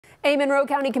A Monroe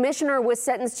County commissioner was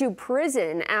sentenced to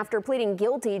prison after pleading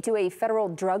guilty to a federal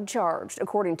drug charge.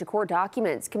 According to court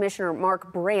documents, Commissioner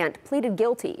Mark Brant pleaded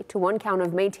guilty to one count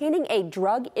of maintaining a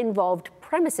drug-involved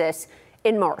premises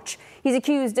in March. He's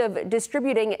accused of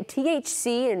distributing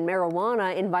THC and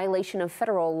marijuana in violation of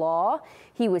federal law.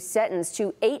 He was sentenced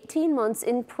to 18 months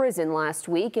in prison last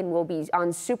week and will be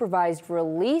on supervised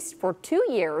release for 2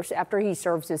 years after he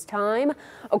serves his time.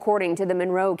 According to the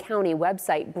Monroe County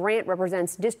website, Brant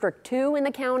represents District 2 in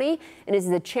the county and is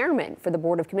the chairman for the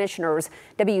Board of Commissioners.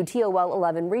 WTOL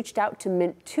 11 reached out to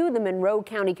the Monroe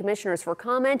County commissioners for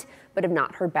comment, but have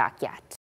not heard back yet.